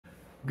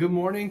Good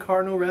morning,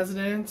 Cardinal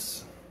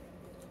residents.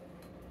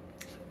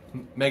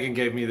 Megan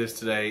gave me this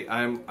today.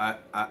 I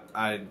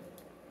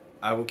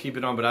will keep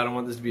it on, but I don't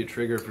want this to be a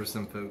trigger for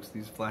some folks.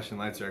 These flashing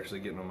lights are actually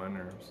getting on my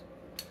nerves.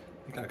 I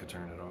think I could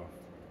turn it off.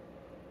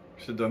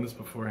 Should have done this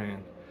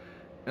beforehand.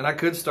 And I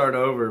could start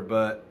over,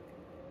 but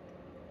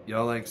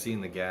y'all like seeing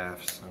the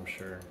gaffes, I'm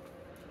sure.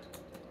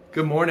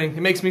 Good morning.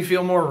 It makes me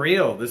feel more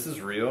real. This is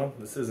real.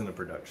 This isn't a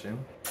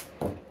production.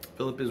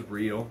 Philip is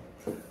real.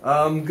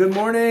 Good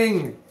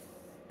morning.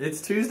 It's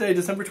Tuesday,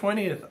 December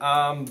 20th.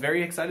 I'm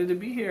very excited to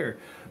be here.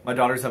 My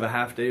daughters have a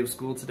half day of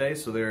school today,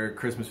 so their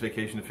Christmas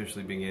vacation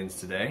officially begins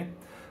today.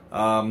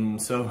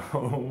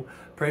 So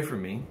pray for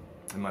me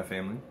and my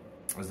family,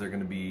 as they're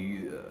going to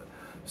be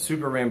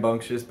super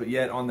rambunctious, but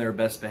yet on their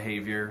best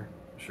behavior.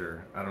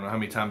 Sure, I don't know how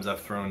many times I've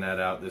thrown that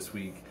out this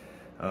week.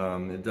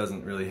 It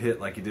doesn't really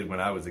hit like it did when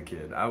I was a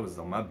kid. I was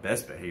on my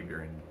best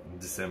behavior in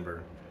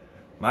December.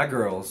 My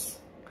girls,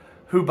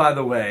 who, by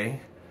the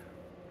way,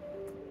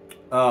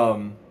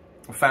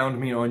 found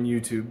me on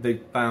YouTube. They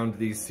found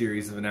these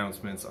series of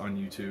announcements on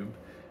YouTube,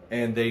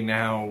 and they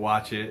now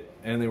watch it,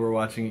 and they were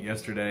watching it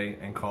yesterday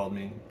and called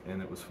me,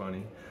 and it was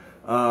funny.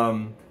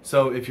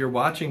 So if you're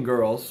watching,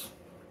 girls,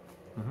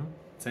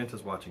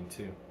 Santa's watching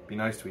too. Be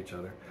nice to each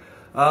other.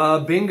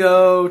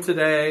 Bingo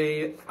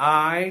today.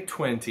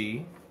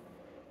 I-20,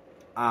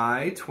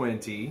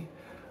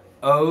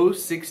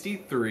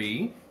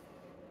 063,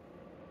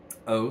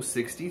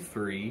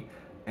 063,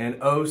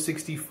 and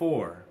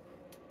 064.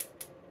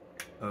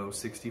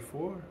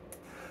 064.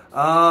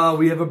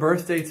 We have a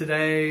birthday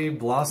today.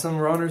 Blossom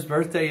Roner's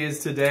birthday is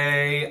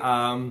today.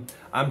 I'm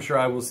sure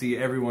I will see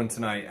everyone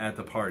tonight at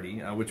the party,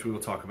 which we will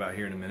talk about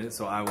here in a minute.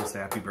 So I will say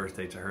happy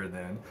birthday to her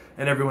then.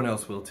 And everyone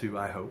else will too,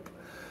 I hope.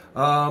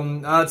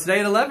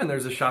 Today at 11,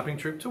 there's a shopping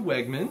trip to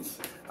Wegmans.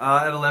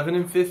 At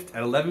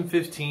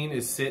 11:15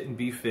 is Sit and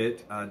Be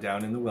Fit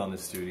down in the wellness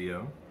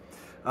studio.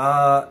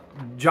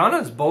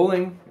 Jana's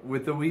bowling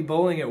with the Wii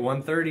Bowling at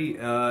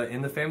 1:30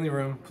 in the family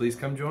room. Please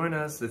come join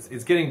us.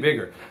 It's getting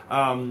bigger,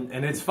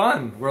 and it's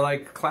fun. We're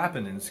like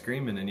clapping and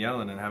screaming and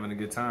yelling and having a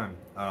good time,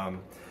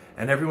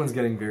 and everyone's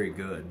getting very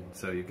good,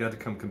 so you've got to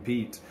come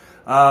compete.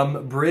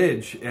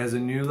 Bridge has a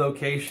new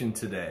location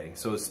today,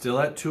 so it's still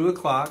at 2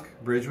 o'clock,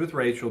 Bridge with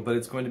Rachel, but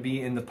it's going to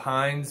be in the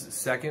Pines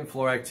second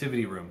floor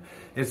activity room.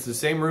 It's the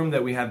same room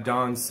that we have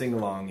Dawn's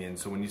sing-along in,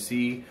 so when you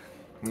see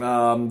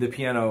the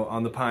piano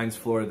on the Pines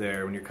floor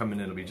there, when you're coming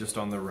in, it'll be just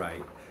on the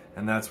right,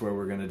 and that's where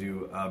we're going to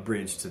do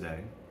Bridge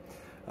today.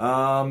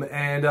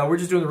 We're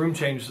just doing the room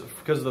change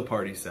because of the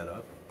party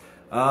setup.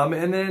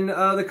 And then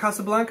the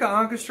Casablanca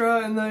Orchestra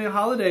and the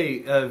holiday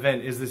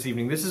event is this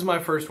evening. This is my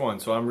first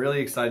one, so I'm really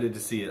excited to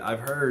see it.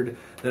 I've heard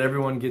that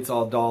everyone gets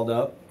all dolled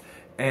up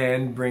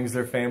and brings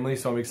their family,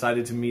 so I'm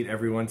excited to meet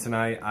everyone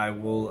tonight. I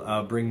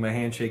will bring my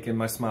handshake and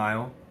my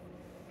smile.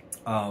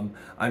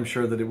 I'm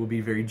sure that it will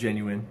be very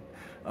genuine.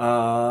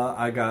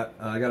 I got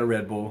a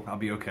Red Bull. I'll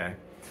be okay.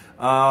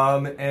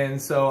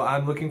 And so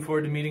I'm looking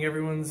forward to meeting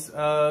everyone's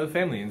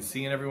family and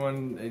seeing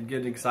everyone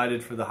get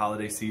excited for the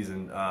holiday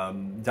season.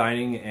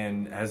 Dining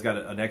and has got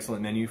an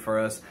excellent menu for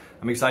us.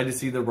 I'm excited to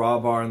see the raw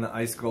bar and the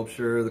ice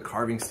sculpture, the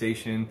carving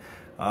station.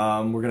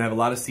 We're going to have a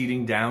lot of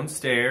seating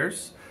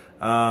downstairs,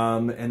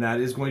 and that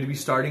is going to be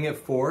starting at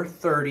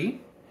 4:30.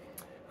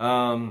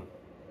 And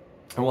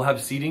we'll have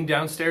seating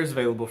downstairs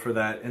available for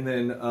that. And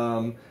then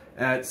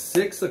at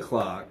 6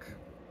 o'clock,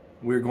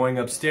 we're going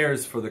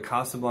upstairs for the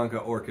Casablanca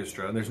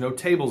Orchestra. And there's no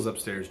tables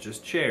upstairs,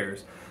 just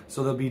chairs.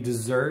 So there'll be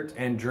dessert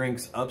and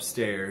drinks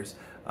upstairs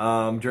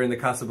during the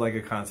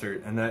Casablanca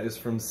concert. And that is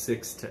from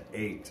 6 to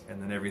 8.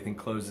 And then everything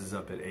closes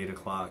up at 8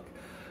 o'clock.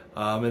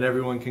 And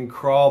everyone can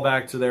crawl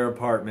back to their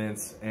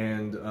apartments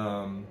and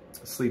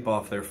sleep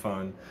off their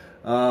fun.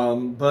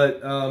 We're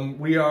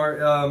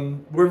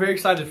very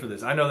excited for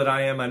this. I know that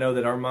I am. I know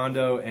that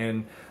Armando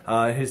and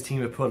his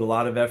team have put a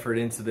lot of effort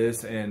into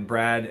this, and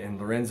Brad and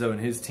Lorenzo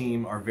and his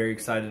team are very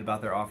excited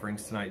about their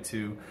offerings tonight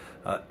too.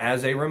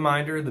 As a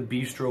reminder, the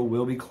bistro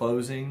will be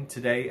closing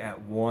today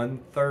at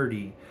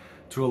 1:30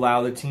 to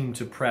allow the team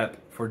to prep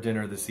for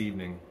dinner this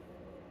evening.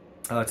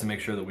 To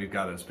make sure that we've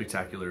got a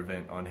spectacular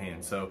event on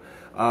hand. So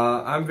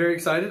I'm very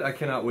excited. I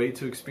cannot wait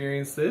to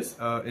experience this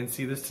and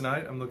see this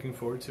tonight. I'm looking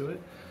forward to it.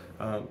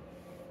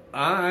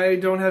 I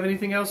don't have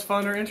anything else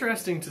fun or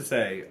interesting to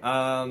say.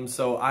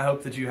 So I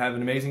hope that you have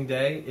an amazing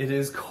day. It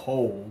is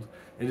cold.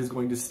 It is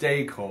going to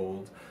stay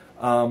cold.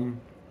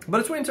 But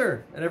it's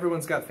winter, and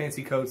everyone's got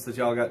fancy coats that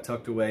y'all got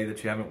tucked away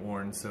that you haven't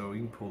worn, so you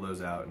can pull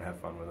those out and have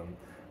fun with them.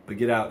 But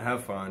get out,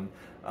 have fun.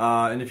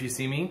 And if you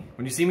see me,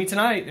 when you see me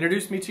tonight,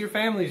 introduce me to your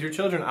families, your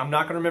children. I'm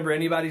not going to remember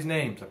anybody's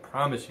names. I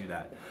promise you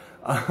that.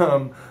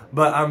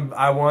 But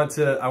I want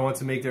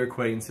to make their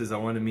acquaintances. I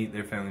want to meet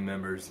their family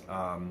members.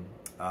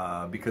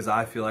 Because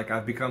I feel like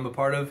I've become a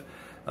part of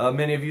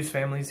many of you's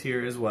families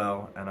here as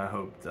well, and I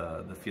hope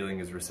the feeling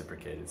is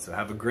reciprocated. So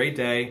have a great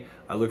day.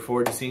 I look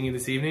forward to seeing you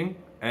this evening,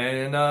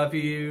 and if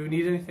you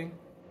need anything,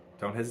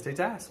 don't hesitate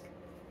to ask.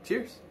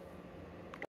 Cheers.